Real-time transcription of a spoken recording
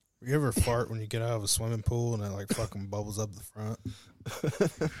You ever fart when you get out of a swimming pool and it like fucking bubbles up the front?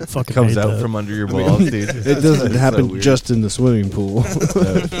 Fucking comes out from under your balls, dude. It doesn't happen so just in the swimming pool.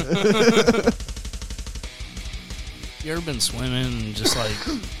 You ever been swimming and just like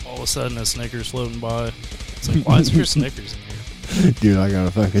all of a sudden a Snickers floating by? It's like, why is there Snickers in here? Dude, I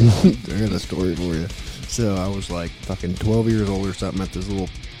got a story for you. So I was like fucking 12 years old or something at this little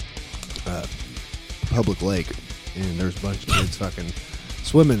public lake, and there's a bunch of kids fucking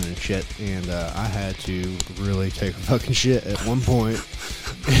swimming and shit, and I had to really take a fucking shit at one point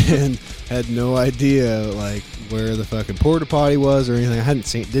and had no idea like where the fucking porta potty was or anything. I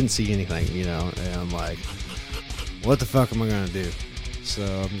didn't see anything, you know, and I'm like, what the fuck am I gonna do? So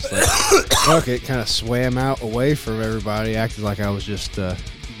I'm just like, fuck it, kind of swam out away from everybody, acted like I was just you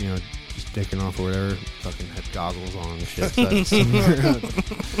know, just dicking off or whatever. Fucking had goggles on and shit. So I just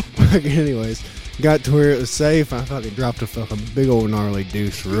fucking anyways, got to where it was safe. I fucking dropped a fucking big old gnarly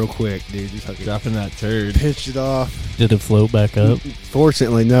deuce real quick, dude. Just fucking Dropping that turd. pitched it off. Did it float back up?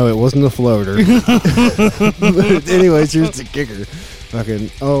 Fortunately, no, it wasn't a floater. But anyways, here's the kicker. Fucking,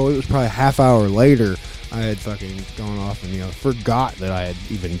 it was probably a half hour later. I had fucking gone off and, you know, forgot that I had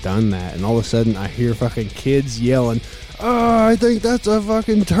even done that. And all of a sudden, I hear fucking kids yelling, "Oh, I think that's a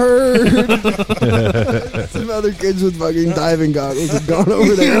fucking turd." Some other kids with fucking diving goggles had gone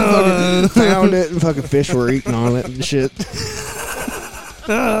over there and fucking found it, and fucking fish were eating on it and shit. It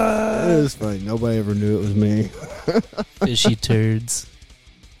was funny. Nobody ever knew it was me. Fishy turds.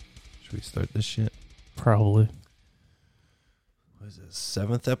 Should we start this shit? Probably. What is this,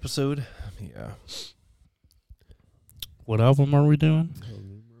 7th episode? Yeah. What album are we doing?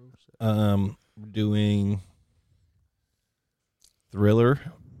 We're doing Thriller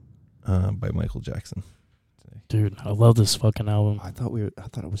by Michael Jackson. Dude, I love this fucking album. I thought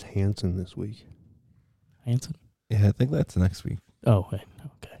it was Hanson this week. Hanson? Yeah, I think that's next week. Oh, wait.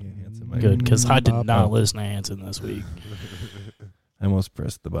 Okay. Yeah, Hanson might Good, be. because I did not listen to Hanson this week. I almost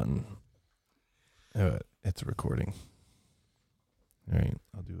pressed the button. It's recording. All right,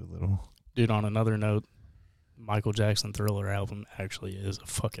 I'll do a little. Dude, on another note, Michael Jackson Thriller album actually is a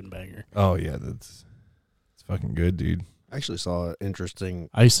fucking banger. Oh, yeah, it's fucking good, dude. I actually saw an interesting.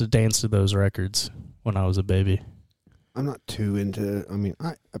 I used to dance to those records when I was a baby. I'm not too into. I mean,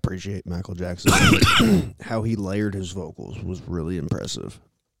 I appreciate Michael Jackson. How he layered his vocals was really impressive.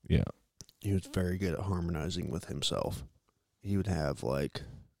 Yeah. He was very good at harmonizing with himself. He would have like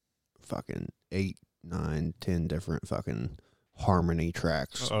fucking 8, 9, 10 different fucking harmony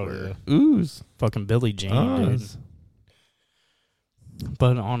tracks. Oh, where, yeah. Ooze. Fucking Billie Jean, dude.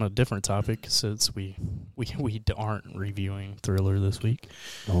 But on a different topic, since we aren't reviewing Thriller this week.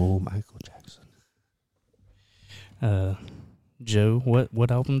 Oh, Michael Jackson. Joe,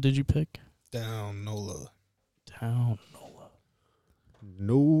 what album did you pick? Down Nola. Down Nola.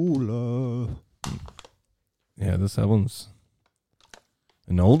 Nola. Yeah, this album's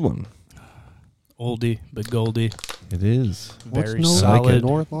an old one. Oldie but goldie. It is. Very Nola? solid,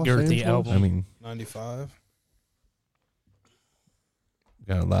 North Los girthy Angeles? album. I mean, 95.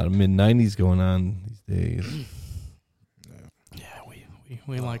 got a lot of mid-90s going on these days. Yeah,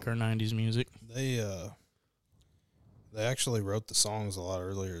 we like our 90s music. They actually wrote the songs a lot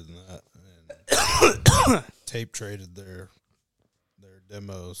earlier than that, and tape traded their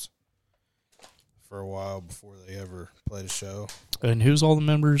demos for a while before they ever played a show. And who's all the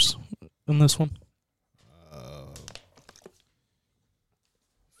members in this one?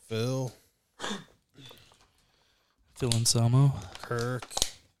 Phil, Phil Anselmo Kirk,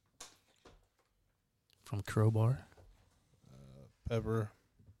 from Crowbar. Pepper,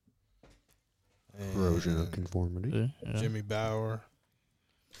 and Corrosion of Conformity. Yeah. Jimmy Bower,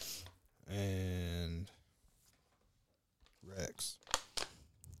 and Rex.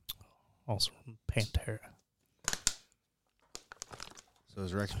 Also from Pantera. So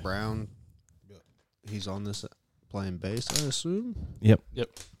is Rex Brown? Yep. He's on this playing bass, I assume. Yep.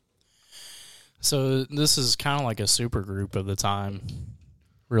 So this is kind of like a super group of the time,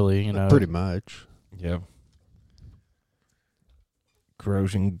 really, you know. Pretty much. Yeah.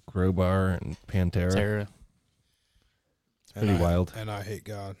 Corrosion, Crowbar, and Pantera. Pantera. Pretty wild. And I Hate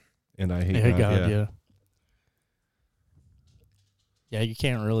God. And I Hate Yeah, God, yeah. Yeah, you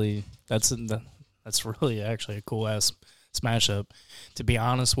can't really. That's really actually a cool ass smash up. To be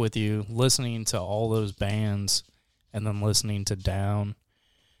honest with you, listening to all those bands and then listening to Down,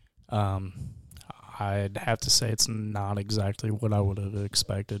 I'd have to say it's not exactly what I would have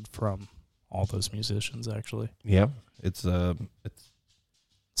expected from all those musicians. Actually, Yeah. It's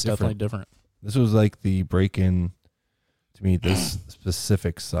definitely different. This was like the break-in to me, this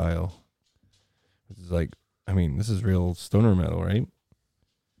specific style. Which is like, I mean, this is real stoner metal, right?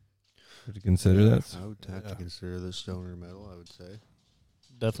 Would you consider that? I would have to consider this stoner metal, I would say.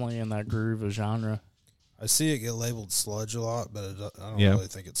 Definitely in that groove of genre. I see it get labeled sludge a lot, but I don't Yeah. really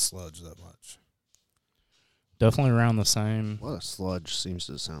think it's sludge that much. Definitely around the same. A lot of sludge seems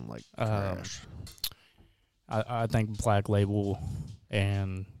to sound like trash. I think Black Label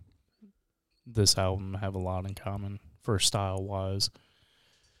and this album have a lot in common for style wise.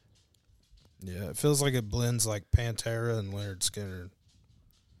 Yeah, it feels like it blends like Pantera and Leonard Skinner,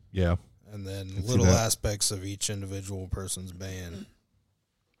 Yeah. and then Can see little that. aspects of each individual person's band.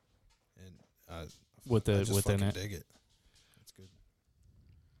 And I Within just fucking it. dig it. That's good.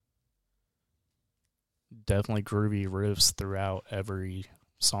 Definitely groovy riffs throughout every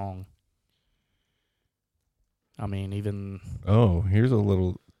song. I mean, even Oh, here's a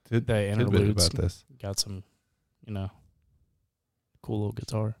little the tidbit interludes about this. got some, cool little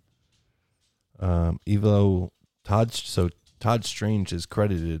guitar. Todd Strange is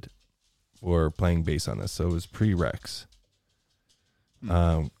credited for playing bass on this, so it was pre-Rex.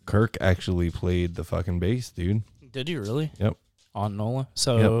 Kirk actually played the fucking bass, dude. Did you really? Yep. On Nola?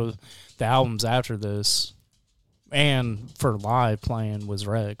 So the albums after this and for live playing was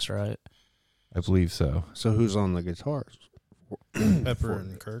Rex, right? I believe so. So who's on the guitars? Pepper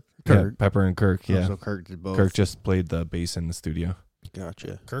and Kirk. Yeah, Pepper and Kirk, yeah. So Kirk did both. Kirk just played the bass in the studio.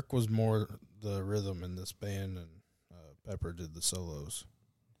 Gotcha. Kirk was more the rhythm in this band, and Pepper did the solos.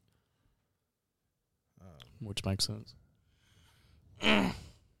 Which makes sense.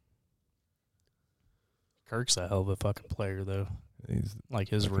 Kirk's a hell of a fucking player, though. He's Like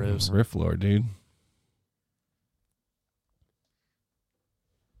his fucking riffs. riff lord, dude.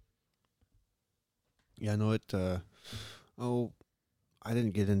 Yeah, I know it. I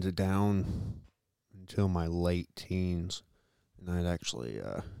didn't get into Down until my late teens, and I'd actually.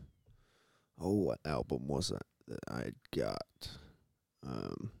 What album was that I got?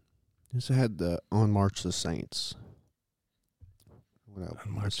 This had the On March the Saints. What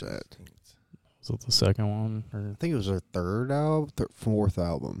album was that? Was it the second one? Or I think it was their third album, fourth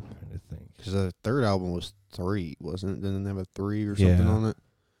album. I'm trying to think. Because the third album was 3, wasn't it? Didn't it have a 3 or something Yeah. on it?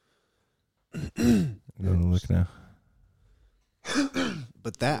 I'm gonna look now.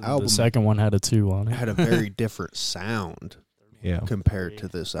 But that the album second one had a 2 on it. had a very different sound Yeah. compared to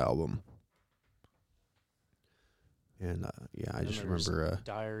this album. And I And just there's remember.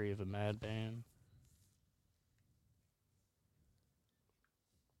 Diary of a Madman.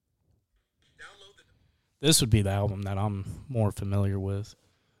 This would be the album that I'm more familiar with.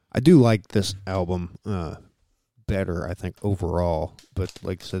 I do like this album better, I think, overall. But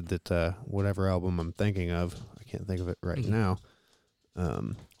like I said, that whatever album I'm thinking of, I can't think of it right now.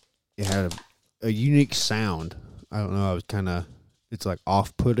 It had a unique sound. I don't know. I was kind of, it's like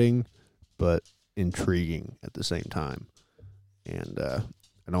off-putting, but intriguing at the same time. And I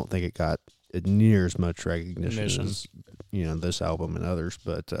don't think it got near as much recognition as this album and others.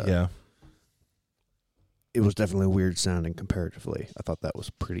 But Yeah. it was definitely weird sounding comparatively. I thought that was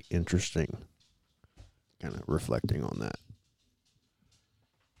pretty interesting. Kind of reflecting on that.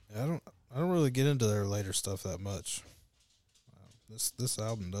 Yeah, I don't really get into their later stuff that much. This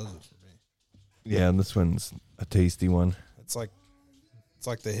album does it for me. Yeah, and this one's a tasty one. It's like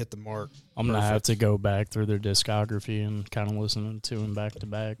they hit the mark. I'm going to have to go back through their discography and kind of listen to them back to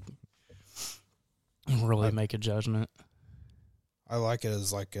back. And really make a judgment. I like it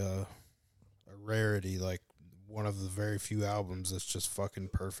as like a rarity, like one of the very few albums that's just fucking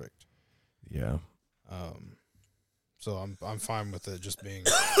perfect. Yeah. So I'm fine with it just being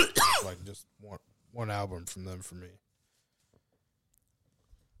like just one album from them for me.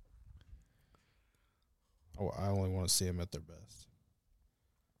 I only want to see them at their best.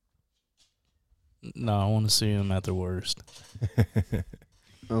 No, I want to see them at their worst.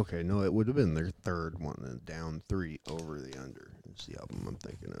 Okay, no, it would have been their third one, then Down 3 Over the Under. It's the album I'm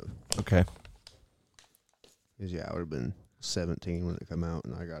thinking of. Okay. 'Cause, I would have been 17 when it came out,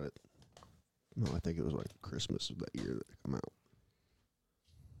 and I got it. No, I think it was like Christmas of that year that it came out.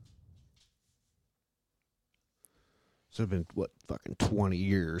 So it'd been, fucking 20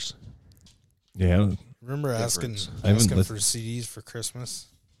 years. Yeah. Remember asking Difference. I haven't for CDs for Christmas?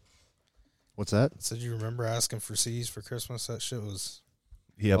 What's that? Said you remember asking for CDs for Christmas? That shit was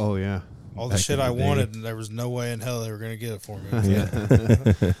Yep. Oh, yeah. all the Back shit in I the day. wanted, and there was no way in hell they were going to get it for me.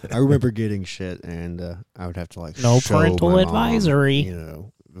 Yeah. I remember getting shit, and I would have to, like, No show parental my mom, advisory.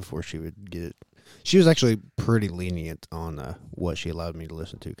 before she would get it. She was actually pretty lenient on what she allowed me to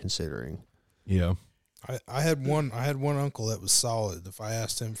listen to, considering. Yeah. I had one uncle that was solid. If I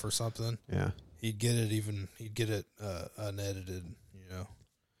asked him for something, Yeah. he'd get it unedited,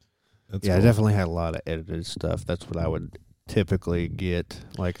 That's I cool. definitely had a lot of edited stuff. That's what I would typically get,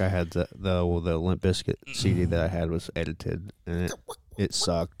 like I had the Limp Bizkit CD that I had was edited, and it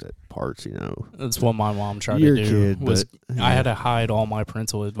sucked at parts. That's what my mom tried You're to a do. kid, Was but, I had to hide all my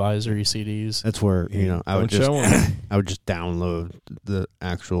parental advisory CDs. That's where I would Don't show 'em. I would just download the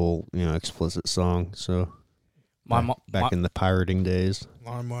actual explicit song. So back in the pirating days.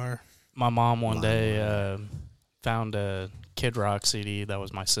 LimeWire. My mom one day found a Kid Rock CD that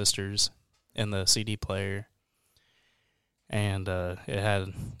was my sister's in the CD player, and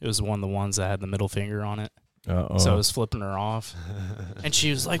it was one of the ones that had the middle finger on it. Uh-oh. So I was flipping her off, and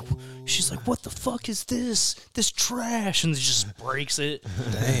she's like, "What the fuck is this? This trash!" And just breaks it.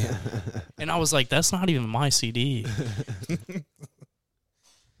 Damn. And I was like, "That's not even my CD."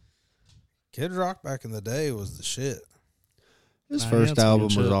 Kid Rock back in the day was the shit. His Nah, he first had some album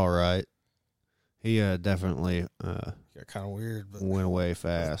good was shit. all right. He definitely Got kind of weird, but went away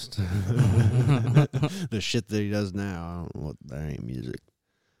fast. The shit that he does now, I don't know what, that ain't music.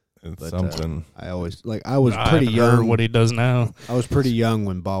 It's But, something. I was pretty haven't heard young. what he does now. I was pretty young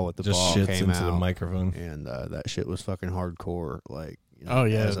when Ball with the Just Ball shits came into the out, microphone. and that shit was fucking hardcore. Like, Oh,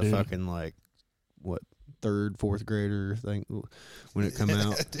 yeah, as a dude. fucking third, fourth grader thing when it come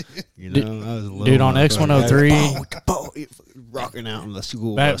out. I was a little Dude, on motherfucker. X103 Ball, rocking out in the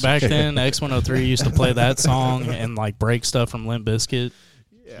school Back bus. then, X103 used to play that song and like break stuff from Limp Bizkit.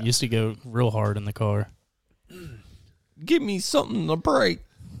 Yeah. Used to go real hard in the car. Give me something to break.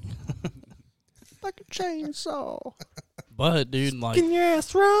 Like a chainsaw. But dude, like Getting your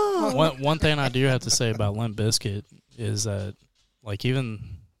ass wrong. one thing I do have to say about Limp Bizkit is that like even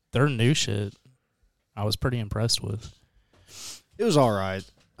their new shit, I was pretty impressed with. It was all right.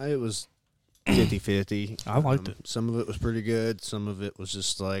 It was 50-50. I liked it. Some of it was pretty good. Some of it was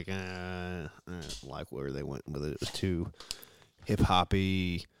just like, I didn't like where they went with it. It was too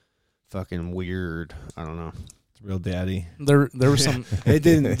hip-hoppy, fucking weird. I don't know. It's real daddy. There was some It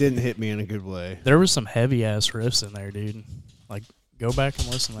didn't hit me in a good way. there was some heavy ass riffs in there, dude. Like go back and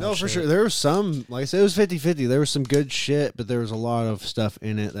listen to that. No, for shit. sure. There was some, like I said, it was 50-50. There was some good shit, but there was a lot of stuff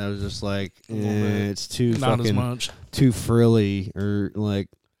in it that was just like, it's too Not as fucking much. too frilly or like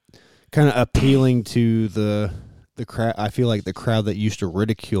kind of appealing to the crowd. I feel like the crowd that used to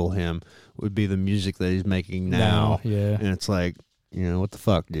ridicule him would be the music that he's making now. Yeah. And it's like, what the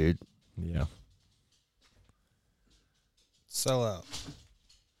fuck, dude? Yeah. sell out.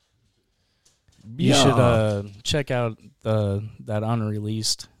 You should check out that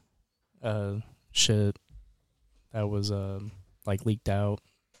unreleased shit that was like leaked out.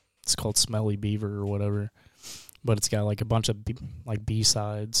 It's called Smelly Beaver or whatever, but it's got like a bunch of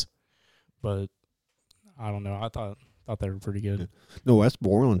B-sides. But I don't know. I thought they were pretty good. No, Wes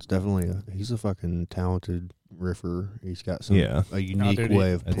Borland's definitely he's a fucking talented riffer. He's got a unique dude,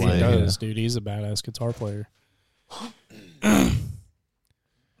 way of That's He playing. does, dude. He's a badass guitar player.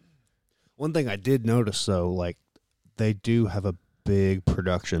 One thing I did notice though, like they do have a big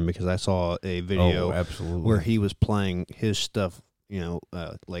production because I saw a video absolutely. where he was playing his stuff,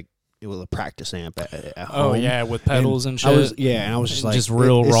 like it was a practice amp at Oh home. yeah, with pedals and shit. I was just like, Just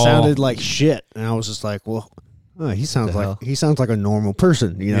real it raw. sounded like shit, and I was just like, well, he sounds like a normal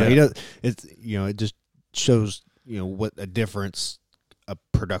person. He does. It's it just shows what a difference a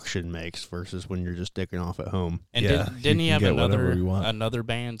production makes versus when you're just dicking off at home. And Yeah, didn't you he can have get whatever you want. another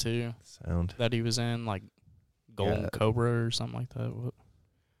band too Sound. that he was in, like Golden Yeah. Cobra or something like that? What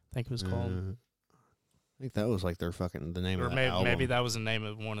I think it was called. I think that was like their fucking the name Or of the maybe, album. maybe that was the name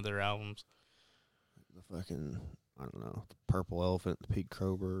of one of their albums. The fucking I don't know, the Purple Elephant, the Pete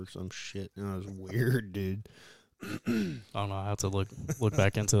Cobra or some shit. It was weird, dude. I don't know. I have to look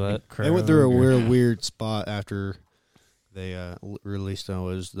back into that. They went through a weird spot after they released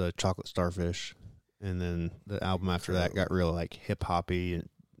was the Chocolate Starfish, and then the album after that got real like hip hoppy and.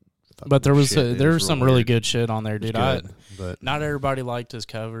 But there was shit. It there was real some really weird. good shit on there, It was dude. good, but Not everybody liked his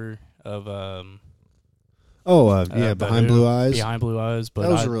cover of Behind Blue Eyes. Behind Blue Eyes, but That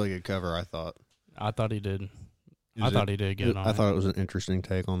was a really good cover. I thought. I thought he did. It I was thought he did good on I it. thought it was an interesting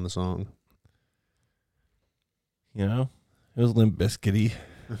take on the song. It was Limp Bizkit-y.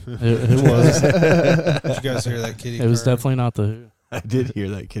 It was. Did you guys hear that kitty? It was purr? definitely not the Who. I did hear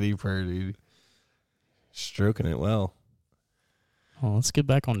that kitty purr, dude. Stroking it well. Oh, let's get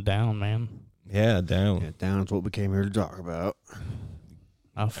back on down, man. Yeah, down. Yeah, down's what we came here to talk about.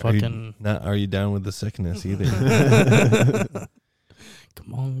 I fucking Are you down with the sickness either?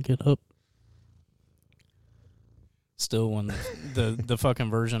 come on, get up. Still, when the fucking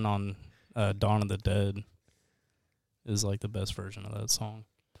version on Dawn of the Dead is like the best version of that song.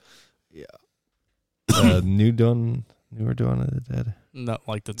 Yeah. Newer Dawn of the Dead. No,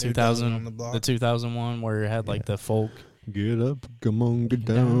 like the New Dawn on 2000, the Block. the 2001 where it had like the folk Get up, come on, get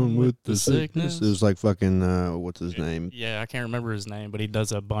down with the sickness. It was like fucking, what's his name? Yeah, I can't remember his name, but he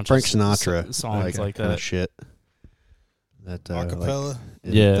does a bunch Frank of Sinatra songs like kind that. of shit. That Acapella.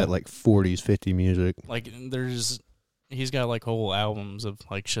 that like 40s, 50 music. Like he's got like whole albums of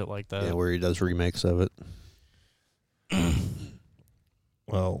like shit like that. Yeah, where he does remakes of it.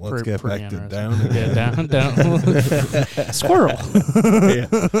 Well, let's get back to down. Yeah, down. Squirrel.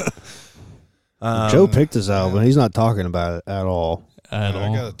 Joe picked this album. He's not talking about it at all. At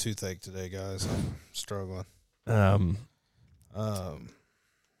all. I got a toothache today, guys. I'm struggling. Yeah.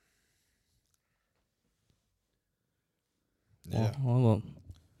 Well,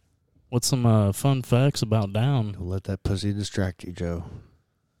 what's some fun facts about Down? Don't let that pussy distract you, Joe.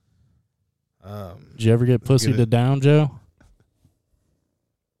 Did you ever get pussy to Down, Joe?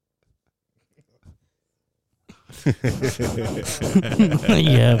 You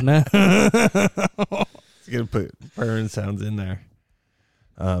have now. It's gonna put purring sounds in there.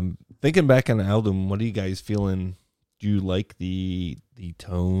 Thinking back on the album, what are you guys feeling? Do you like the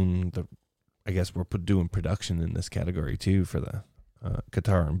tone? I guess we're doing production in this category too for the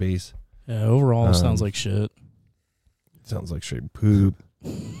guitar and bass. Yeah, overall, it sounds like shit. Sounds like straight poop.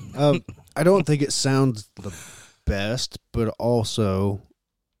 I don't think it sounds the best, but also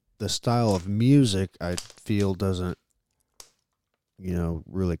the style of music I feel doesn't,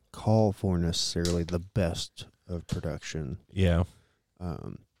 really call for necessarily the best of production. Yeah.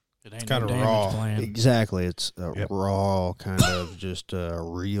 It ain't kinda no raw. Damage Plan. Exactly. It's a raw kind of just a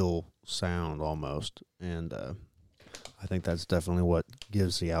real sound almost. And I think that's definitely what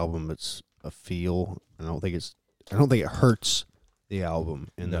gives the album its a feel. I don't think it hurts the album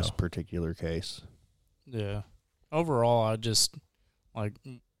in this particular case. Yeah. Overall, I just, like,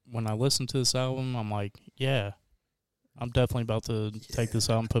 when I listen to this album, I'm like, yeah, I'm definitely about to take this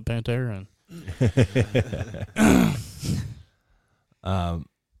out and put Pantera in.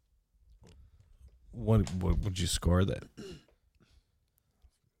 What would you score that?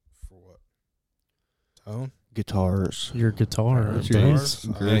 For what? Tone? Guitars. Your guitar. What's bass.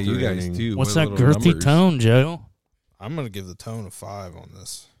 yours? Yeah, you guys too. What's What that little girthy numbers? tone, Joe? I'm going to give the tone a 5 on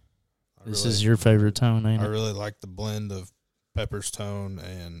this. This is your favorite tone, ain't I it? really like the blend of Pepper's tone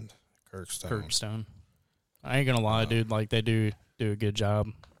and Kirk's tone. Kirkstone. I ain't gonna lie, dude. Like, they do a good job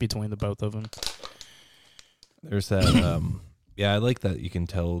between the both of them. There's that. I like that you can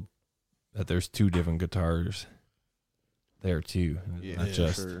tell that there's two different guitars there too. Not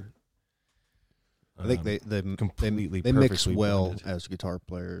just. Sure. I think they completely they mix perfectly well blended. as guitar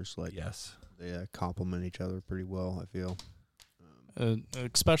players. Like, Yes. they complement each other pretty well, I feel.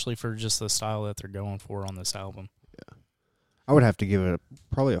 Especially for just the style that they're going for on this album. I would have to give it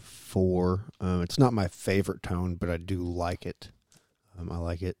probably a 4. It's not my favorite tone, but I do like it. I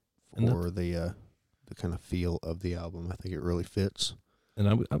like it for the kind of feel of the album. I think it really fits. And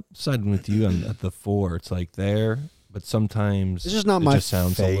I'm siding with you on at the 4. It's like there, but sometimes It's just not it my just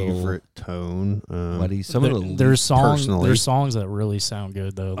sounds favorite tone. muddy. Some of the There's songs. personally. There's songs that really sound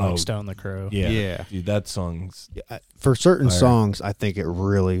good though, like Oh, "Stone the Crow." yeah, dude, that song's For certain Fire. songs, I think it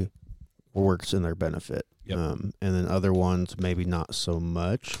really works in their benefit. Yep. And then other ones, maybe not so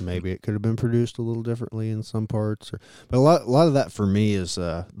much. Maybe it could have been produced a little differently in some parts. But a lot of that for me is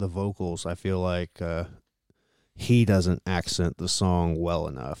the vocals. I feel like he doesn't accent the song well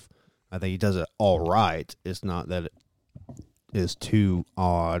enough. I think he does it all right. It's not that it is too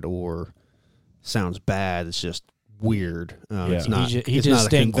odd or sounds bad. It's just weird. It's not. He It's just not a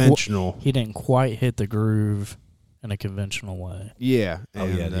didn't conventional. He didn't quite hit the groove in a conventional way. Yeah. oh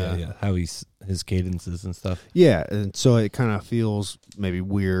and, yeah. How his cadences and stuff. Yeah, and so it kind of feels maybe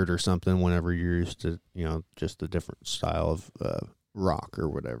weird or something whenever you're used to, just a different style of rock or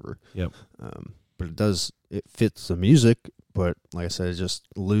whatever. Yep. But it fits the music, but like I said, it just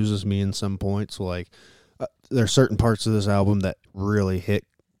loses me in some points. Like, there are certain parts of this album that really hit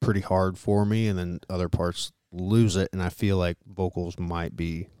pretty hard for me, and then other parts lose it, and I feel like vocals might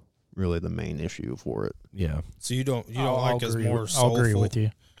be really the main issue for it. Yeah. So you don't I'll like as agree more with- soulful? I'll agree with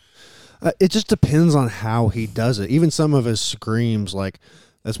you. It just depends on how he does it. Even some of his screams, like,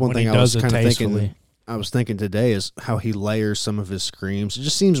 that's one When thing he I was does it kind of thinking. tastefully. I was thinking today is how he layers some of his screams. It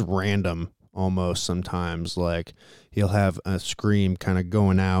just seems random almost sometimes. Like, he'll have a scream kind of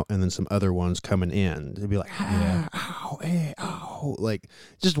going out and then some other ones coming in. It'd be like, ow, ow, like,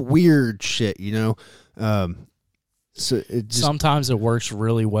 just weird shit, So it just Sometimes it works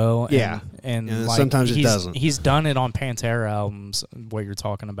really well. And like, sometimes it doesn't. He's done it on Pantera albums, what you're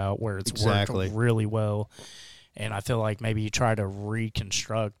talking about, where it's Exactly. worked really well. And I feel like maybe you try to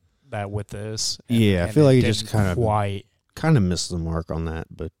reconstruct that with this. And, Yeah, I and feel it like he just didn't kind of quite. missed the mark on that.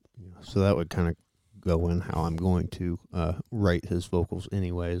 But so that would kind of go in how I'm going to rate his vocals,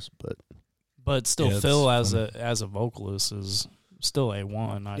 anyways. But still, Yeah, Phil it's as a vocalist is still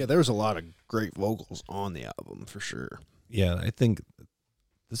A1. Yeah, there's a lot of great vocals on the album for sure. Yeah, I think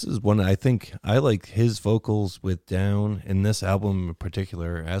this is one. I think I like his vocals with Down in this album in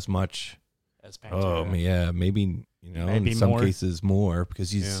particular as much. as Oh, Pantera. yeah, maybe Maybe in some more. cases more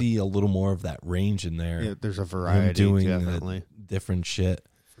because you Yeah. see a little more of that range in there. Yeah, there's a Him variety, doing definitely. different shit,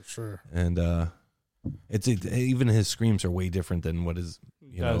 For sure. and even his screams are way different than what is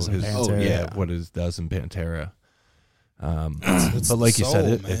Does in his Pantera. what is does in Pantera. It's But the like you said,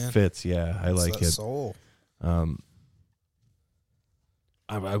 soul, it man. fits. Yeah, I It's like that it. Soul.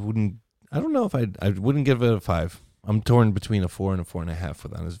 I wouldn't. I don't know if I wouldn't give it a 5. I'm torn between a 4 and a 4.5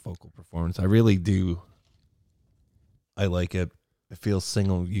 with on his vocal performance. I really do. I like it. It feels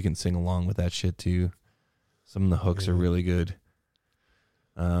you can sing along with that shit too. Some of the hooks are really good.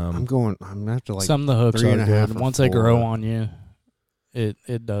 I'm gonna have to Some of the hooks are 3.5 good. or Once they grow 4. on you,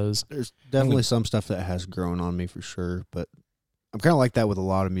 it does. There's definitely some stuff that has grown on me for sure, but I'm kind of like that with a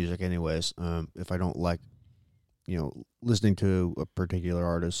lot of music, anyways. If I don't like, listening to a particular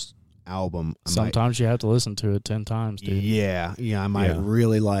artist's album, Sometimes you have to listen to it 10 times, dude. yeah, I might Yeah.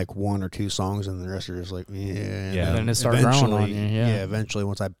 really like one or two songs, and the rest are just like, yeah. Yeah. And then it start growing on you, yeah. Eventually,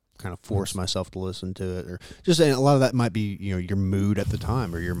 once I kind of force myself to listen to it, or just a lot of that might be, your mood at the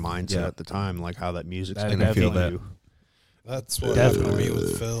time or your mindset Yeah. at the time, like how that music's That going to feel definitely- you. That's what happened to me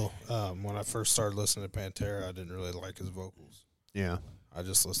with Phil. When I first started listening to Pantera, I didn't really like his vocals. Yeah. I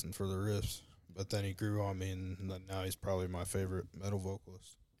just listened for the riffs. But then he grew on me, and now he's probably my favorite metal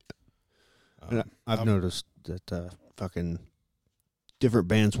vocalist. And I've noticed that fucking different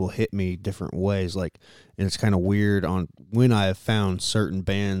bands will hit me different ways. Like, and it's kind of weird on when I have found certain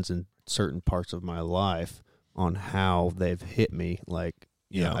bands in certain parts of my life on how they've hit me. Like,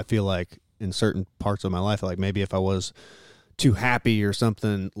 Yeah. I feel like in certain parts of my life, like maybe if I was too happy or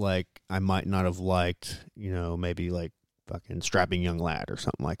something, like I might not have liked, maybe like fucking Strapping Young Lad or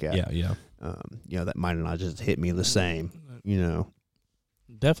something like that. Yeah. That might not just hit me the same,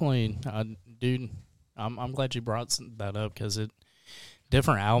 Definitely, dude. I'm glad you brought that up because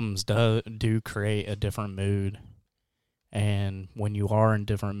different albums do create a different mood, and when you are in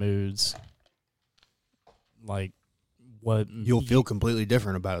different moods, like what You'll feel completely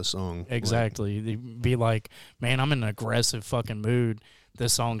different about a song. exactly. You'd be like, man, I'm in an aggressive fucking mood.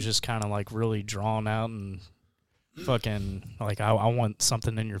 This song's just kind of like really drawn out and fucking like I want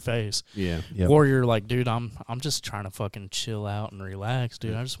something in your face. Yeah. Yep. Or you're like, dude, I'm just trying to fucking chill out and relax,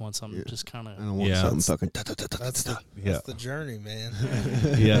 dude. I just want something Yeah. just kind I of. don't want Yeah. something fucking. That's the journey, man.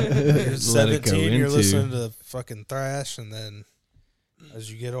 Yeah. You're Let it go 17, you're into- listening to fucking thrash, and then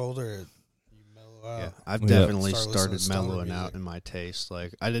as you get older, you mellow out. Yeah, I've Yeah. definitely Start listening to started stoner mellowing music. out in my taste.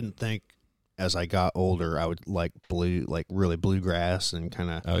 Like, I didn't think as I got older I would like really bluegrass and kind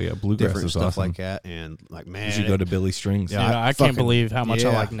of Oh yeah, bluegrass different is stuff awesome. like that. And like, man, You should go to Billy Strings. Yeah. Dude, I I can't fucking- believe how much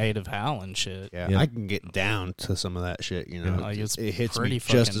I yeah. like Native Howlin' shit. Yeah. I can get down to some of that shit. Yeah. Like, it's it hits pretty me just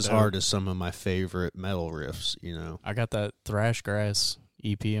fucking as dope. hard as some of my favorite metal riffs. I got that Thrash Grass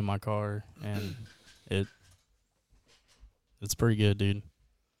EP in my car, and it's pretty good, dude.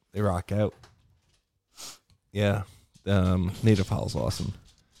 They rock out. Yeah. Native Howl's awesome.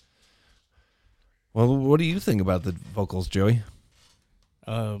 Well, what do you think about the vocals, Joey?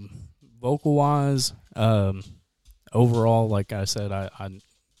 Vocal wise, overall, like I said, I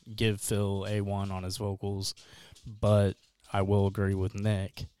give Phil A1 on his vocals, but I will agree with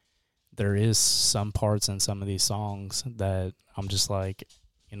Nick. There is some parts in some of these songs that I'm just like,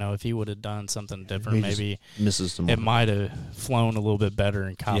 if he would have done something different, He just maybe misses some. it might have flown a little bit better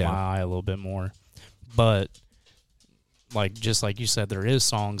and caught Yeah. my eye a little bit more. But just like you said, there is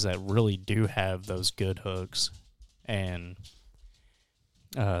songs that really do have those good hooks, and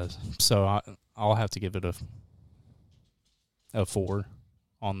so I'll have to give it a 4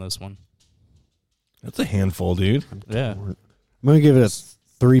 on this one. That's a handful, dude. Yeah, I'm gonna give it a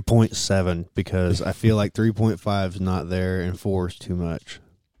 3.7 because I feel like 3.5 is not there and 4 is too much.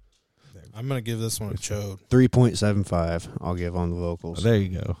 I'm going to give this one a chode. 3.75 I'll give on the Oh, vocals. there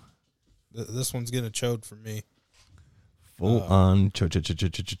you go. This one's getting a chode for me. Full on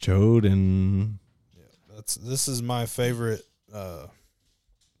chode and This is my favorite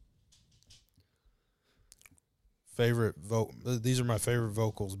these are my favorite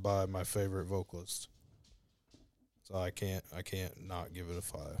vocals by my favorite vocalist. So I can't not give it a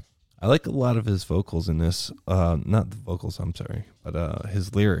 5. I like a lot of his vocals in this. Not the vocals, I'm sorry, but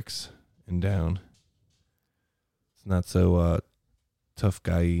his lyrics in Down. It's not so tough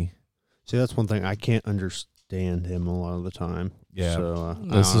guy. See, that's one thing I can't understand him a lot of the time. Yeah. So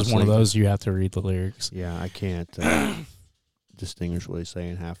This is one of those you have to read the lyrics. Yeah, I can't distinguish what he's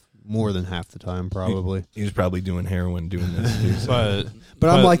saying more than half the time, probably. He was probably doing heroin doing this too. So. But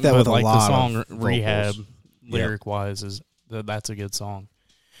I'm like that with a like lot the song of Rehab, vocals. lyric wise, is that's a good song.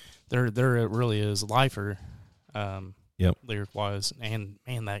 There it really is. Lifer, lyric wise, and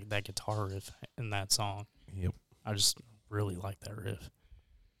man, that guitar riff in that song. Yep. I just really like that riff.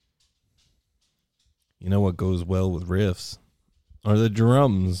 You know what goes well with riffs are the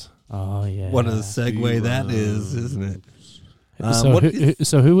drums. Oh yeah. What a segue that is, isn't it?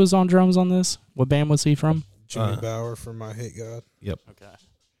 So who was on drums on this? What band was he from? Jimmy Bauer from I Hate God. Yep. Okay.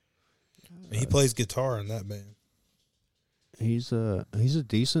 He plays guitar in that band. He's a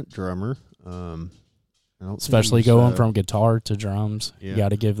decent drummer. I don't Especially think he's, going from guitar to drums. Yeah. You got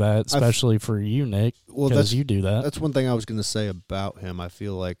to give that, especially for you, Nick, because you do that. That's one thing I was going to say about him. I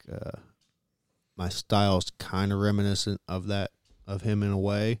feel like my style is kind of reminiscent of him in a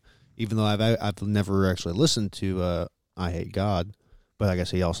way, even though I've never actually listened to I Hate God, but I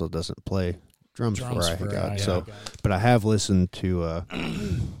guess he also doesn't play drums for I Hate God. But I have listened to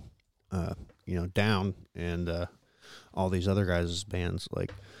Down and all these other guys' bands,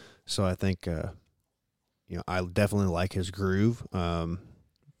 like, so I think I definitely like his groove.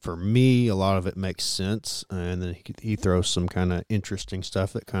 For me, a lot of it makes sense, and then he throws some kind of interesting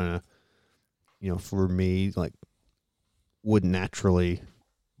stuff that kind of, for me, like, wouldn't naturally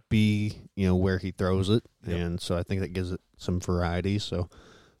be, where he throws it. Yep. And so I think that gives it some variety. So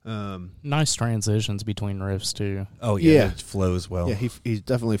nice transitions between riffs too. Oh yeah, it flows well. Yeah, he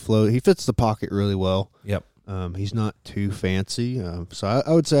definitely flows. He fits the pocket really well. Yep. He's not too fancy. So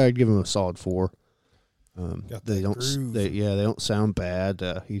I would say I'd give him a solid 4. They don't sound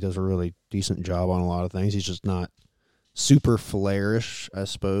bad. He does a really decent job on a lot of things. He's just not super flairish, I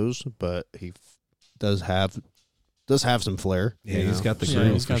suppose, but he does have some flair. Yeah, he's got the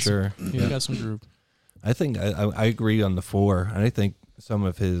groove for sure. He's got some groove. I think I agree on the 4. I think some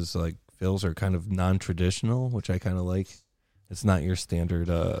of his like fills are kind of non-traditional, which I kind of like. It's not your standard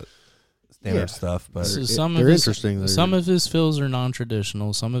stuff, but they're interesting. Some of his fills are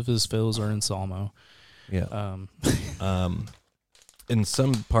non-traditional. Some of his fills are in Salmo. Yeah. In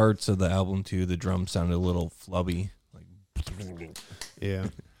some parts of the album too, the drums sounded a little flubby. Like, yeah.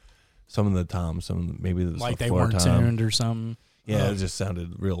 Some of the toms, maybe it was like the they floor weren't tom. tuned or something. Yeah, it just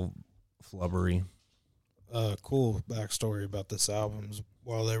sounded real flubbery. Cool backstory about this album is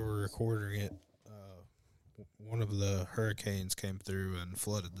while they were recording it, one of the hurricanes came through and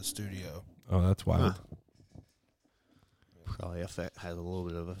flooded the studio. Oh, that's wild. Probably has a little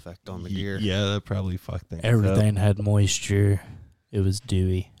bit of effect on the gear. Yeah, that probably fucked things Everything up. had moisture. It was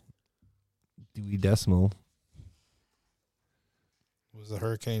dewy. Dewey Decimal. Was the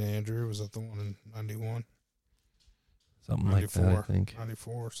Hurricane Andrew? Was that the one in 91? Something like that, I think.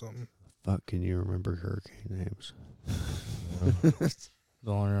 94 or something. Fuck, can you remember hurricane names?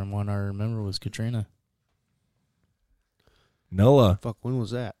 The only one I remember was Katrina. Nola. Fuck, when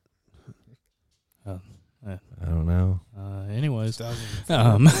was that? I don't know. Anyways.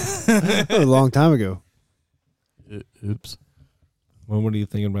 2004. A long time ago. Oops. Well, what are you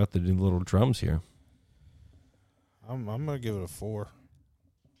thinking about the little drums here? I'm gonna give it a 4.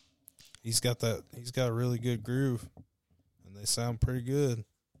 He's got a really good groove, and they sound pretty good.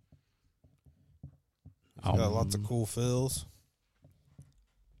 He's got lots of cool fills.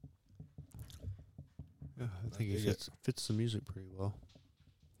 Yeah, I think he fits the music pretty well.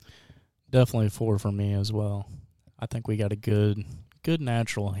 Definitely 4 for me as well. I think we got a good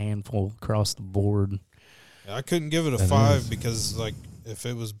natural handful across the board. I couldn't give it a 5 because, like, if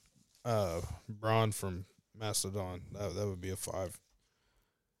it was Braun from Mastodon, that would be a 5.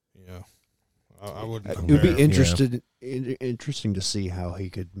 I wouldn't. It would be interesting to see how he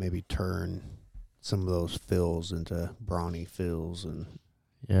could maybe turn some of those fills into brawny fills, and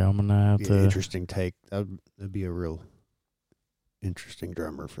I'm gonna have to. Interesting take. That'd be a real interesting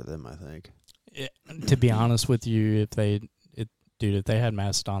drummer for them, I think. To be honest with you, if they had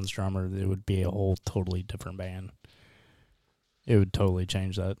Mastodon's drummer, it would be a whole totally different band. It would totally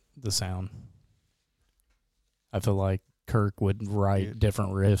change the sound. I feel like Kirk would write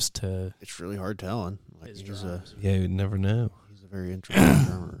different riffs to. It's really hard telling. Like You'd never know. He's a very interesting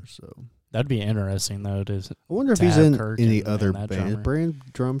drummer. So that'd be interesting though. I wonder if he's in any other band. Brand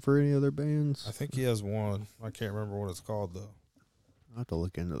drum for any other bands? I think he has one. I can't remember what it's called though. I'll have to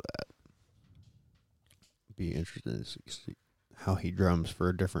look into that. Be interested to see how he drums for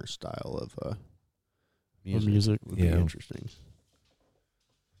a different style of music. Would be interesting.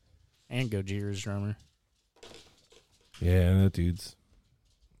 And Gojira's drummer. Yeah, that dude's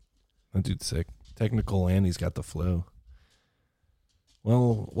sick. Technical, and he's got the flow.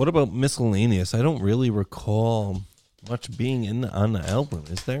 Well, what about Miscellaneous? I don't really recall much being on the album.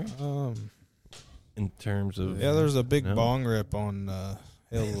 Is there? In terms of Yeah, there's a big no. bong rip on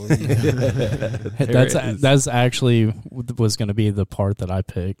Hail the Leaf. That's actually was going to be the part that I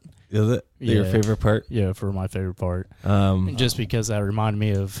picked. Is it your favorite part? Yeah, for my favorite part. Just because that reminded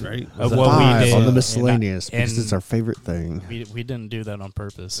me of Right. of Was what that we did on the miscellaneous and because it's our favorite thing. we didn't do that on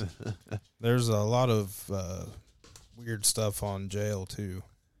purpose. There's a lot of weird stuff on Jail too.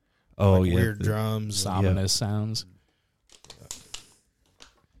 Oh like yeah, weird drums. Ominous sounds.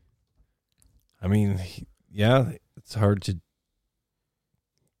 I mean, yeah, it's hard to,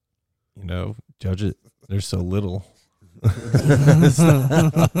 judge it. There's so little. So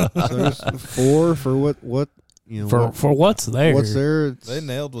there's 4 for what For what's there. what's there. They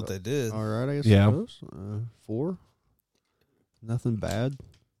nailed what they did. All right, I guess. Yeah. 4. Nothing bad,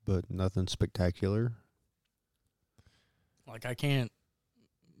 but nothing spectacular. Like I can't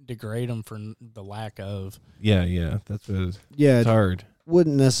degrade them for the lack of. Yeah, that's what it's Yeah, hard.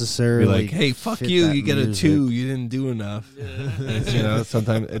 wouldn't necessarily Be like, hey, fuck fit you, that you get a music. 2, you didn't do enough.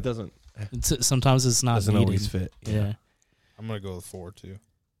 Sometimes it doesn't. Sometimes it's not Doesn't needed. always fit. Yeah. I'm gonna go with 4 too.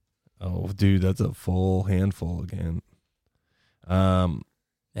 Oh, dude, that's a full handful again.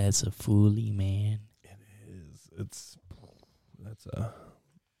 That's a foolie, man. It is.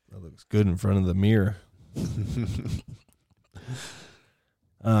 That looks good in front of the mirror.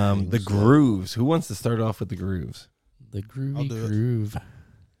 The grooves. Who wants to start off with the grooves? The I'll groovy do it. groove.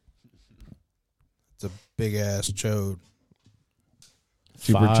 It's a big ass chode.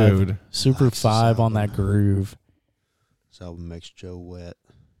 Super 5. chode. Super Likes this 5 on that album. groove. This album makes Joe wet.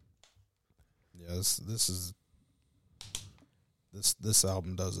 Yeah, this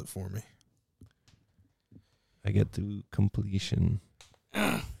album does it for me. I get to completion.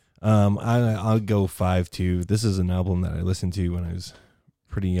 I'll go 5 too. This is an album that I listened to when I was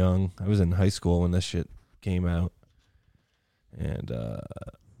pretty young. I was in high school when this shit came out, and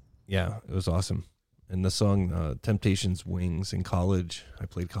yeah, it was awesome. And the song "Temptation's Wings" in college, I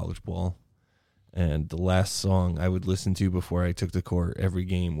played college ball, and the last song I would listen to before I took to court every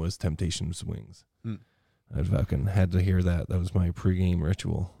game was "Temptation's Wings." I fucking had to hear that. That was my pregame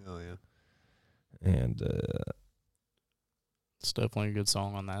ritual. Oh yeah. And It's definitely a good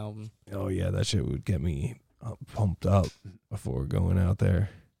song on the album. oh yeah, that shit would get me pumped up before going out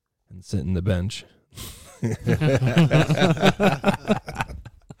there and sitting the bench.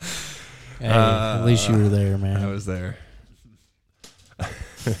 Hey, at least you were there, man. I was there. I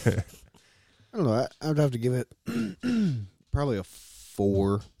don't know. I would have to give it probably a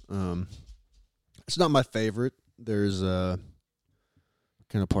 4. It's not my favorite. There's kind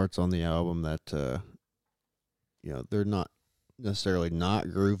of parts on the album that they're not necessarily not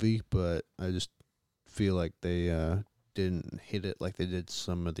groovy, but I just feel like they didn't hit it like they did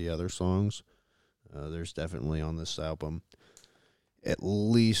some of the other songs. There's definitely on this album at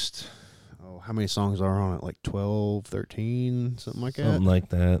least how many songs are on it? Like 12, 13, something like that. Something like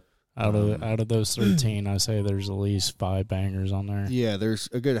that. Out of those 13, I say there's at least 5 bangers on there. Yeah, there's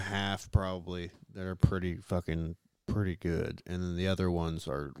a good half probably that are pretty good, and then the other ones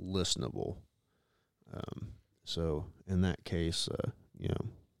are listenable. So in that case,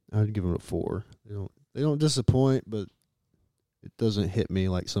 I'd give it a 4. They don't disappoint, but it doesn't hit me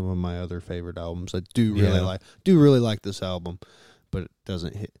like some of my other favorite albums. I do really like this album, but it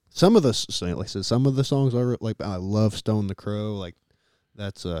doesn't hit some of the songs are like I love Stone the Crow, like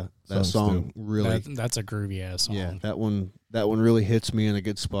that song really That's a groovy ass song. yeah, that one really hits me in a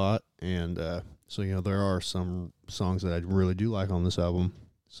good spot, and so there are some songs that I really do like on this album.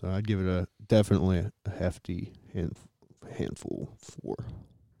 So I'd give it definitely a hefty handful 4.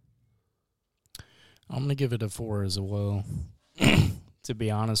 I'm gonna give it a 4 as well. To be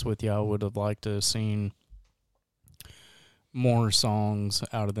honest with you, I would have liked to have seen more songs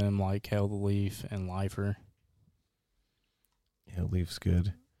out of them, like Hail the Leaf and Lifer. Yeah, Leaf's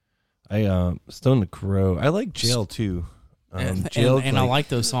good. I Stone the Crow. I like Jail too. Jail and I like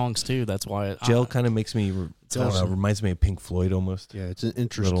those songs too. That's why Jail kind of makes me. Reminds me of Pink Floyd almost. Yeah, it's an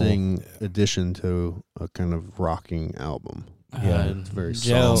interesting addition to a kind of rocking album. Yeah, it's very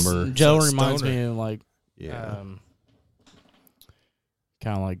Joe somber. Joe It's reminds stoner. me of like Yeah,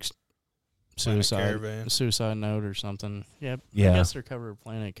 kind of like Planet Caravan. Suicide Note or something. Yeah, Yeah. I guess they're covered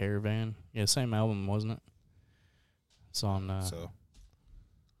Planet Caravan. Yeah, same album, wasn't it? It's on. So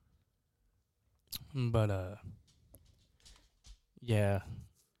But yeah,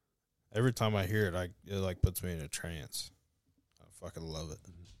 every time I hear it, it like puts me in a trance. I fucking love it.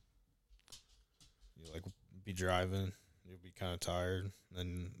 You like be driving, you'll be kind of tired,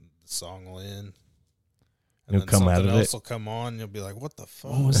 then the song will end, And It'll then come out something of else it. will come on. You'll be like, what the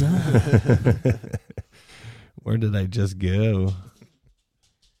fuck? What was that? Where did I just go?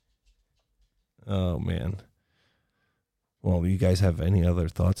 Oh, man. Well, you guys have any other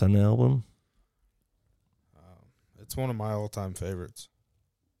thoughts on the album? It's one of my all-time favorites.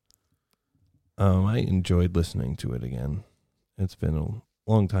 I enjoyed listening to it again. It's been a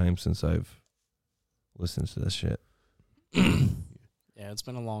long time since I've listened to this shit. Yeah, it's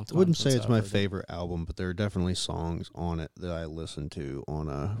been a long time. I wouldn't say since it's I've my heard it. favorite album, but there are definitely songs on it that I listen to on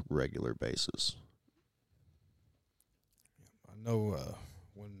a regular basis. I know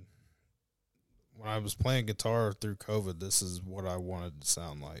when I was playing guitar through COVID, this is what I wanted to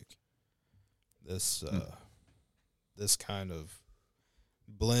sound like. This this kind of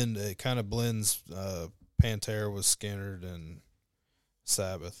blend. It kind of blends Pantera with Skynyrd and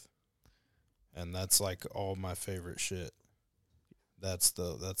Sabbath, and that's like all my favorite shit. That's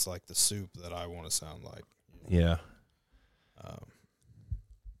like the soup that I want to sound like. Yeah.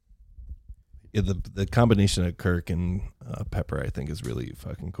 Yeah, the combination of Kirk and Pepper, I think, is really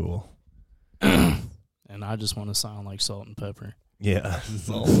fucking cool. And I just want to sound like Salt and Pepper. Yeah,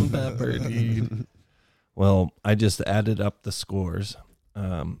 Salt and Pepper, dude. Well, I just added up the scores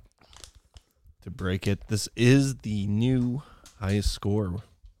to break it. This is the new highest score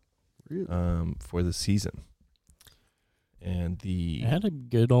for the season. And It had a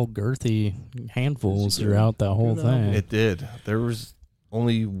good old girthy handfuls throughout that whole good thing. it did. There was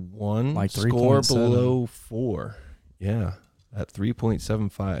only one Like score 3.7. below 4. Yeah, at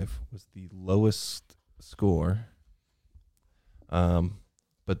 3.75 was the lowest score.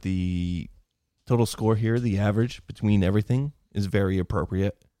 But the total score here, the average between everything, is very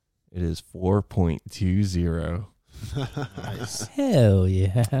appropriate. It is 4.20. Nice. Hell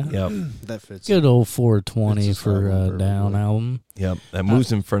yeah. Yep. That fits. Good old 420 Fits this for album Down perfectly. album. Yep. That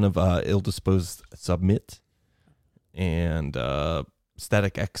moves in front of Ill Disposed Submit and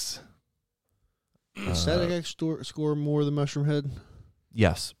Static X. Static X score more than Mushroom Head?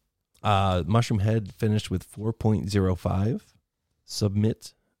 Yes. Mushroom Head finished with 4.05.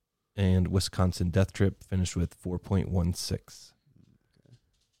 Submit and Wisconsin Death Trip finished with 4.16.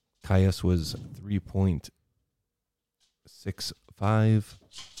 Caius was 3.65.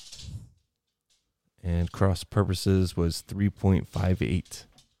 And Cross Purposes was 3.58.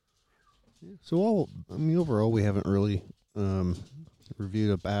 So, overall, we haven't really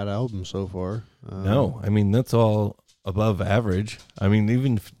reviewed a bad album so far. No, I mean, that's all above average. I mean,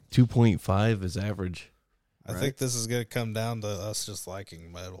 even 2.5 is average. I think this is going to come down to us just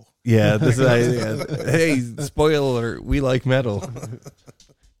liking metal. Yeah, this is. Hey, spoiler: we like metal.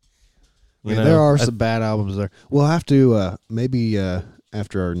 You know, there are some bad albums there. We'll have to maybe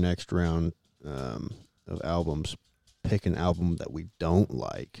after our next round of albums, pick an album that we don't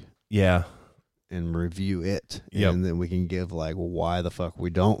like yeah, and review it, Yep. and then we can give like why the fuck we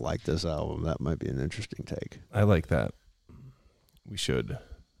don't like this album. That might be an interesting take. I like that. We should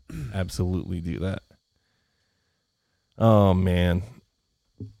absolutely do that. Oh man,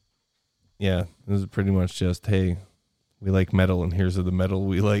 yeah, this is pretty much just hey, we like metal, and here's the metal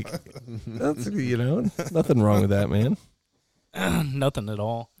we like. That's nothing wrong with that, man. Nothing at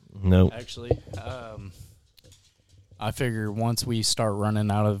all. No, Actually, I figure once we start running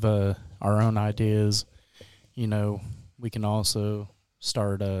out of our own ideas, we can also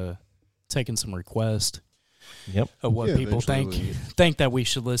start taking some requests Yep. of what Yeah, people eventually think that we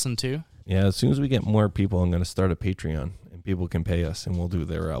should listen to. Yeah, as soon as we get more people, I'm going to start a Patreon, and people can pay us, and we'll do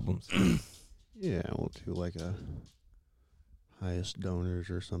their albums. Yeah, we'll do like a highest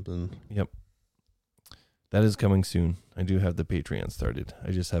donors or something. Yep. That is coming soon. I do have the Patreon started. I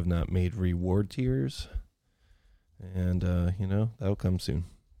just have not made reward tiers. And, that'll come soon.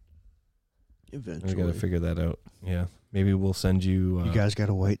 Eventually, We got to figure that out. Yeah. Maybe we'll send you, you guys got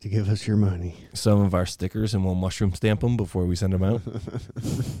to wait to give us your money. some of our stickers, and we'll mushroom stamp them before we send them out.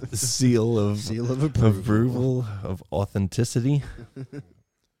 Seal of approval, of authenticity.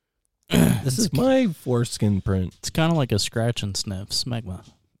 This is my foreskin print. It's kind of like a scratch and sniff smegma.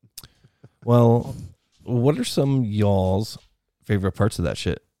 Well, what are some y'all's favorite parts of that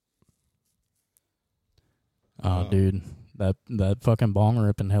shit? Oh, dude, that fucking bong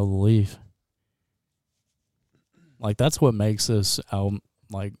rip and Hell the Leaf. Like, that's what makes this album,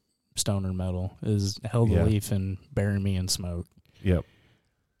 like, stoner metal, is Hell the Yeah. Leaf and Bury Me in Smoke. Yep.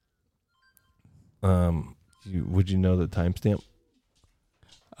 Would you know the timestamp?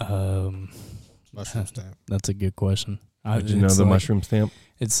 Mushroom stamp. That's a good question. Would you know the mushroom stamp?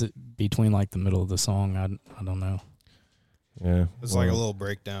 It's between, like, the middle of the song. I don't know. Yeah. It's like a little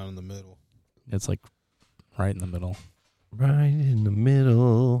breakdown in the middle. It's, like, right in the middle. right in the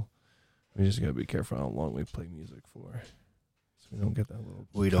middle. We just gotta be careful how long we play music for, so we don't get that little.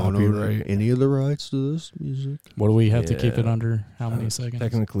 We don't own copyright. any of the rights to this music. What do we have to keep it Yeah. under? How many seconds?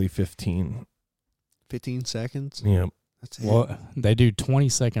 Technically 15. 15 seconds? Yep. That's it. Well, they do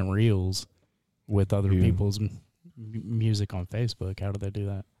 20-second reels with other Yeah. people's music on Facebook. How do they do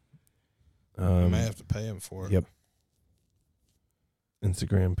that? You may have to pay him for it. Yep.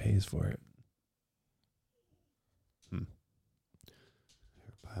 Instagram pays for it.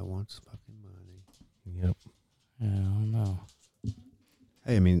 Everybody wants fucking money. Yep. Yeah, I don't know.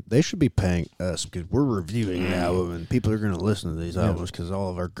 Hey, I mean, they should be paying us because we're reviewing the album, and people are going to listen to these albums because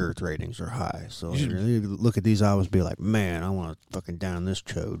all of our girth ratings are high. So You you're going to look at these albums and be like, man, I want to fucking down this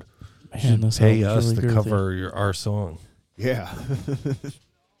chode. Man, this Pay album's us really to girthy. cover our song. Yeah.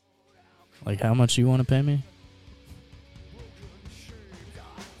 Like, how much you want to pay me?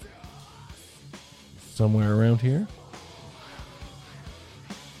 Somewhere around here.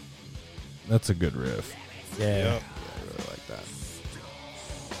 That's a good riff. Yeah. Yep. Yeah, I really like that.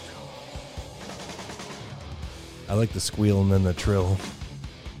 I like the squeal and then the trill.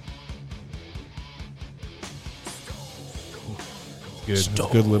 It's good. It's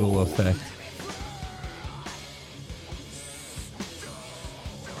a good little effect.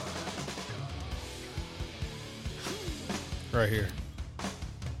 Right here.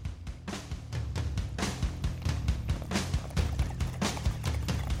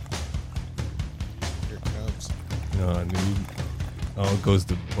 Here it comes. No, dude. Oh, it goes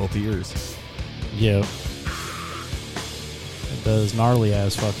to both ears. Yep. It does gnarly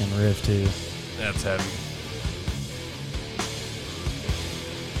ass fucking riff too. That's heavy.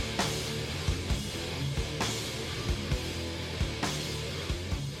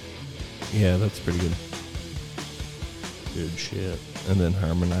 Yeah, that's pretty good. Good shit. And then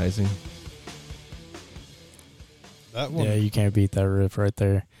harmonizing. That one. Yeah, you can't beat that riff right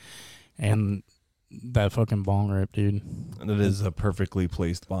there. And that fucking bong rip, dude. And it is a perfectly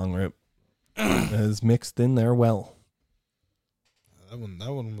placed bong rip. It is mixed in there well. That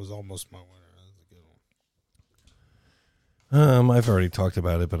one was almost my winner. That was a good one. I've already talked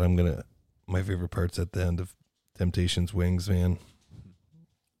about it, but my favorite part's at the end of Temptation's Wings, man.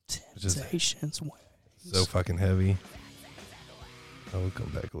 Just- Temptations Wings. So fucking heavy. We'll come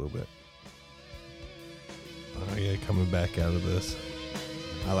back a little bit. Oh yeah, coming back out of this.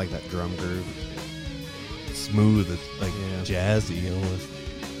 I like that drum groove. Smooth, it's like Yeah. jazzy almost.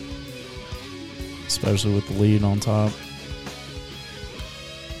 Especially with the lead on top.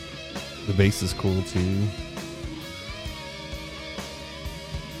 The bass is cool too.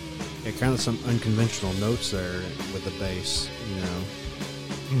 Yeah, kind of some unconventional notes there with the bass, you know.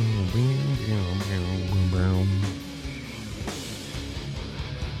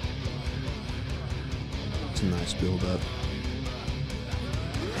 It's a nice build up.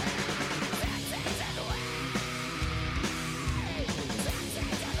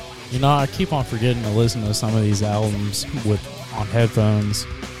 You know, I keep on forgetting to listen to some of these albums on headphones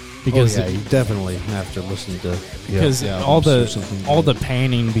because you definitely have to listen to because yeah, all or something the good.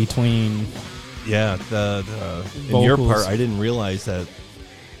 panning between Yeah, in your Vocals. part, I didn't realize that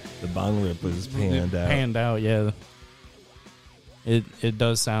the bong rip was panned out. yeah. It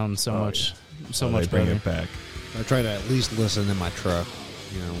does sound so much They much bring better. it back. I try to at least listen in my truck,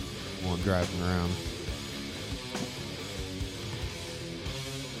 you know, while I'm driving around.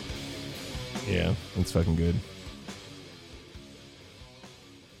 Yeah, it's fucking good.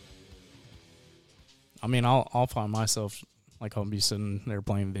 I mean, I'll find myself like I'll be sitting there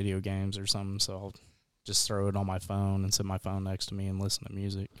playing video games or something, so I'll just throw it on my phone and set my phone next to me and listen to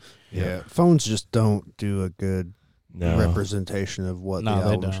music. Yeah, phones just don't do a good No, representation of what No, the they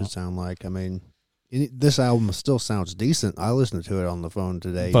album don't. should sound like. I mean, this album still sounds decent. I listened to it on the phone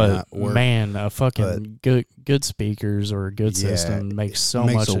today. But not work. man, a fucking good speakers or a good Yeah, system makes so it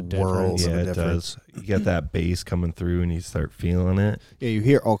makes much a a difference. world. yeah, of a it difference. does. You get that bass coming through, and you start feeling it. Yeah, you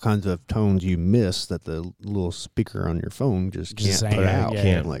hear all kinds of tones you miss that the little speaker on your phone just can't Just put ain't- out. yeah.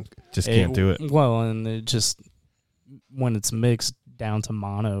 Can't. Like, Just can't do it. Well, and it just when it's mixed down to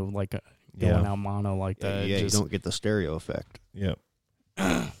mono, like going Yeah. out mono like that. you just, don't get the stereo effect. Yep.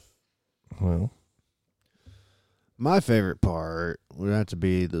 Well, My favorite part would have to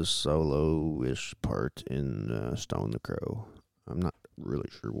be the solo-ish part in Stone the Crow. I'm not really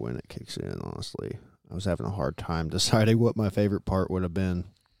sure when it kicks in, honestly. I was having a hard time deciding what my favorite part would have been.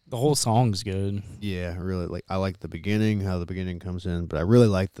 the whole song's good. Yeah, really. I like the beginning, how the beginning comes in, but I really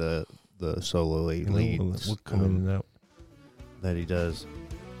like the solo leads we'll come into that. that he does.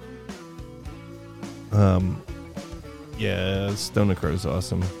 Yeah, Stone Crow is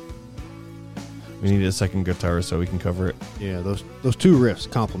awesome. We need a second guitar so we can cover it. Yeah, those two riffs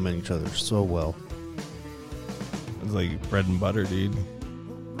complement each other so well. It's like bread and butter, dude.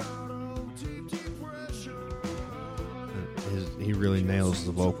 He really nails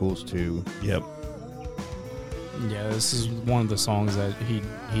the vocals too. Yep. Yeah, this is one of the songs that he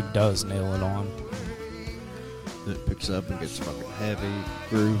does nail it on. It picks up and gets fucking heavy,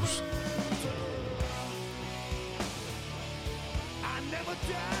 grooves.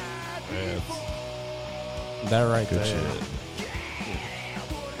 That right Good there. shit.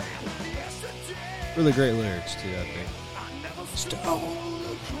 Really great lyrics too, I think.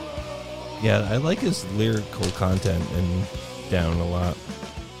 Yeah, I like his lyrical content and Down a lot.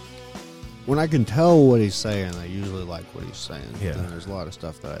 When I can tell what he's saying, I usually like what he's saying. Yeah. Then there's a lot of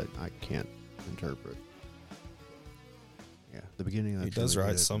stuff that I can't interpret. Yeah, the beginning of He does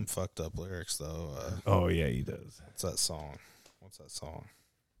write some fucked up lyrics though. Oh yeah, he does. What's that song?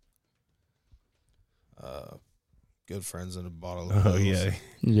 Good friends in a bottle of Oh pills. yeah.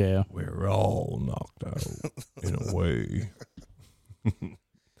 Yeah. We're all knocked out in a way.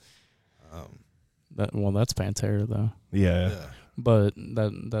 That's Pantera though. Yeah. Yeah. But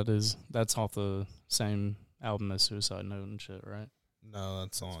that's off the same album as Suicide Note and shit, right? No,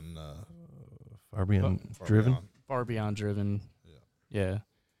 that's on Far Beyond Far Driven. Beyond. Far Beyond Driven. Yeah. Yeah.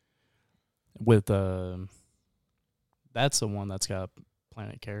 With that's the one that's got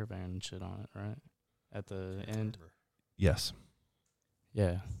Planet Caravan and shit on it, right? At the end. Yes.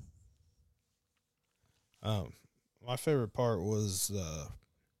 Yeah. My favorite part was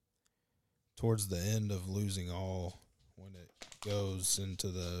towards the end of Losing All, when it goes into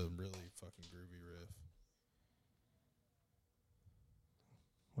the really fucking groovy riff.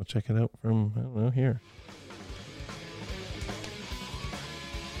 We'll check it out from, I don't know, here.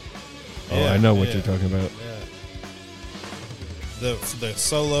 Oh, I know what you're talking about. Yeah. The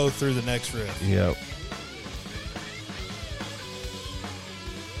solo through the next riff. Yep.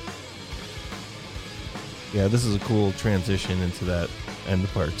 Yeah, this is a cool transition into that end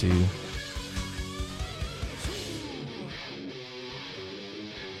part too.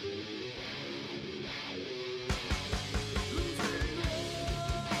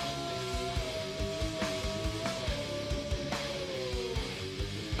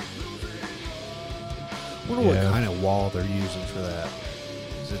 I wonder Yeah. what kind of wall they're using for that.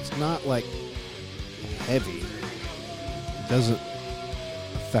 'Cause it's not like heavy. It doesn't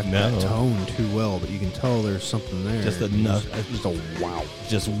affect No. that tone too well, but you can tell there's something there. Just enough. Just a wow.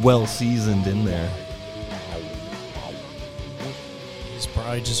 Just well seasoned in there. He's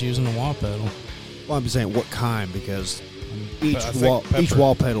probably just using a wah pedal. Well, I'm saying what kind, because each I think Pepper-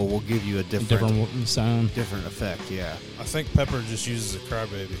 wall pedal will give you a different Sound. effect. Yeah, I think Pepper just uses a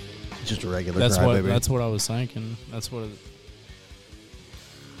crybaby. just a regular. That's crybaby. what I was thinking. That's what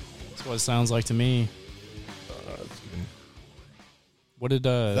it sounds like to me. What did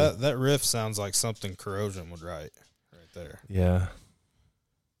That riff sounds like something Corrosion would write right there. Yeah.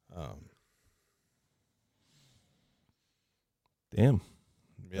 Damn.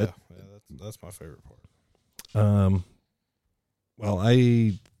 Yeah, that's my favorite part. Well,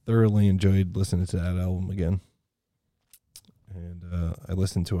 I thoroughly enjoyed listening to that album again. And I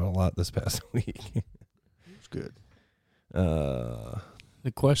listened to it a lot this past week. It's good. the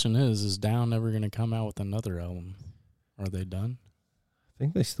question is Down ever going to come out with another album? Are they done? I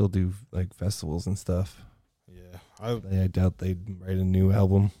think they still do like festivals and stuff. Yeah, I doubt they'd write a new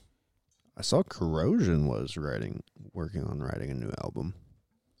album. I saw Corrosion was working on writing a new album.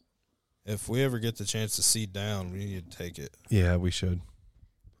 if we ever get the chance to see Down, we need to take it. Yeah, we should.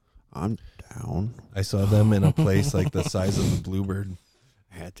 I'm down. I saw them in a place like the size of the Bluebird.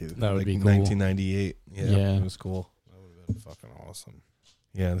 Had to. That would Like be cool. 1998. Yeah, Yeah. it was cool. That would have been fucking awesome.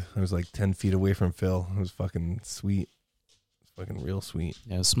 Yeah, I was like 10 feet away from Phil. It was fucking sweet. It's fucking real sweet.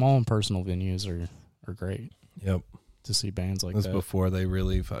 Yeah, small and personal venues are great Yep. to see bands like That was that. before they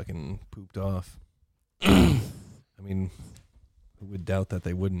really fucking pooped off. I mean, who would doubt that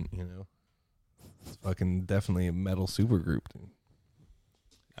they wouldn't, you know? It's fucking definitely a metal supergroup, dude.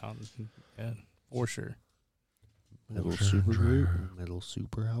 Yeah, for sure. Metal Sure, super sure. group, metal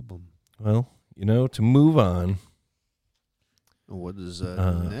super album. Well, you know, to move on, What is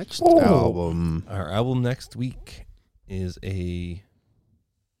Uh, next oh. album? our album next week is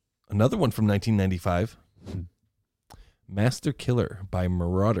another one from 1995, Master Killer by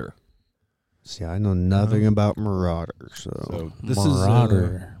Marauder. See, I know nothing about Marauder, so So this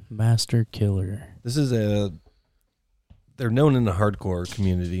Marauder, Master Killer. is they're known in the hardcore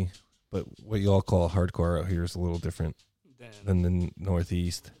community, but what you all call hardcore out here is a little different than the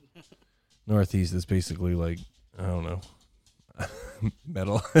Northeast. Northeast is basically like, I don't know.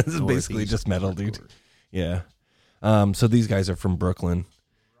 Metal. It's basically just metal, dude. Yeah. So these guys are from Brooklyn,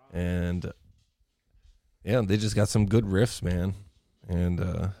 and yeah, they just got some good riffs, man.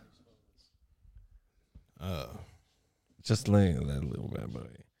 And just laying that little bad boy.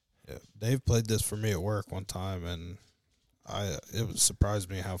 Yeah, Dave played this for me at work one time, and it surprised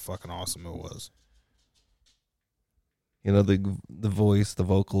me how fucking awesome it was. You know, the voice, the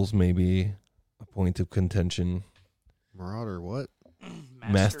vocals, maybe a point of contention. Marauder, what?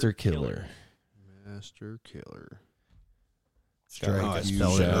 Master Killer. Master Killer. Strike I you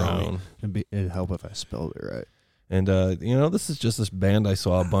spelled it down. wrong. It'd help if I spelled it right. And, you know, this is just this band I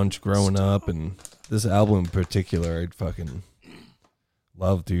saw a bunch growing up, and this album in particular, I'd fucking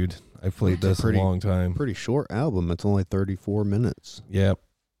love, dude. I played this a long time. Pretty short album. It's only 34 minutes. Yep.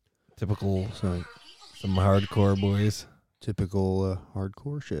 Typical, So some hardcore boys. typical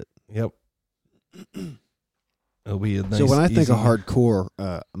hardcore shit. Yep. It'll be a nice, so when I think easy- of hardcore,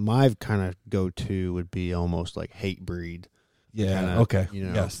 my kind of go-to would be almost like Hatebreed. yeah, kinda, okay. you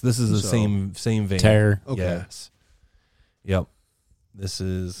know, yes, this is the so- same vein. Terror. Okay. Yes. Yep. This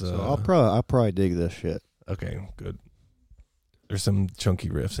is So I'll probably dig this shit. okay, good. There's some chunky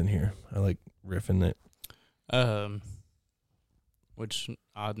riffs in here. I like riffing it. Which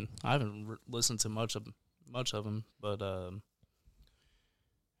I haven't listened to much of them, but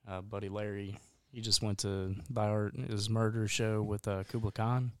buddy Larry, he just went to his murder show with Kubla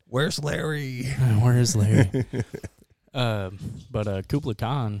Khan. Where's Larry? Where is Larry? But Kubla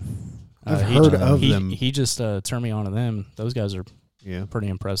Khan, I've heard of he, them. He just turned me on to them. Those guys are Yeah. pretty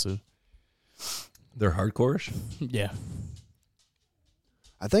impressive. They're hardcore-ish? Yeah.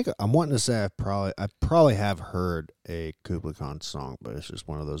 I think I'm wanting to say I probably have heard a Kubla Khan song, but it's just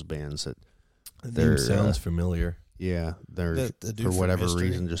one of those bands that The name sounds familiar. they're The dude for from whatever History?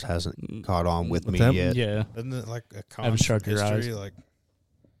 reason just hasn't caught on with What's me that? yet. Yeah. Isn't it like a Haven't struck your history? eyes. Like,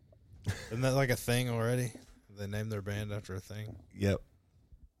 isn't that like a thing already? They named their band after a thing. Yep.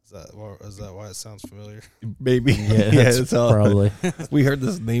 Is that why it sounds familiar? Maybe. Yeah, yeah, it's all, probably. we heard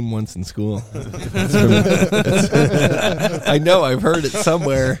this name once in school. I know, I've heard it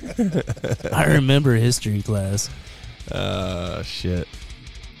somewhere. I remember history class. Shit.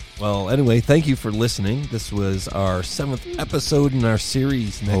 Well, anyway, thank you for listening. This was our 7th episode in our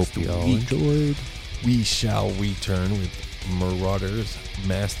series. Next Hope y'all week, enjoyed. we shall return with Marauders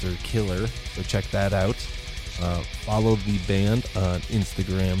Master Killer. So check that out. Follow the band on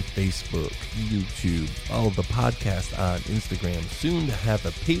Instagram, Facebook, YouTube. Follow the podcast on Instagram. Soon to have a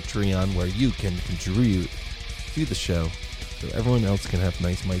Patreon where you can contribute to the show so everyone else can have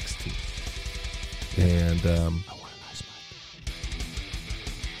nice mics too. And I want a nice mic.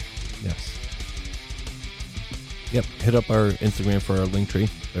 yes. Yep, hit up our Instagram for our link tree.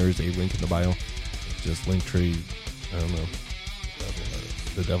 There's a link in the bio. Just link tree, I don't know.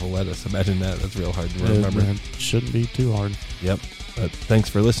 The devil lettuce. Imagine that. That's real hard to remember. It shouldn't be too hard. Yep. But thanks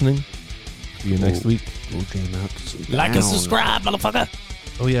for listening. See you next week. Who came out to sit Like and down? subscribe, motherfucker.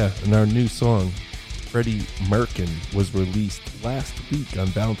 Oh yeah, and our new song, Freddie Merkin, was released last week on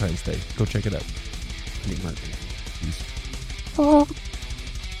Valentine's Day. Go check it out. Freddie Mercury. Peace. Oh.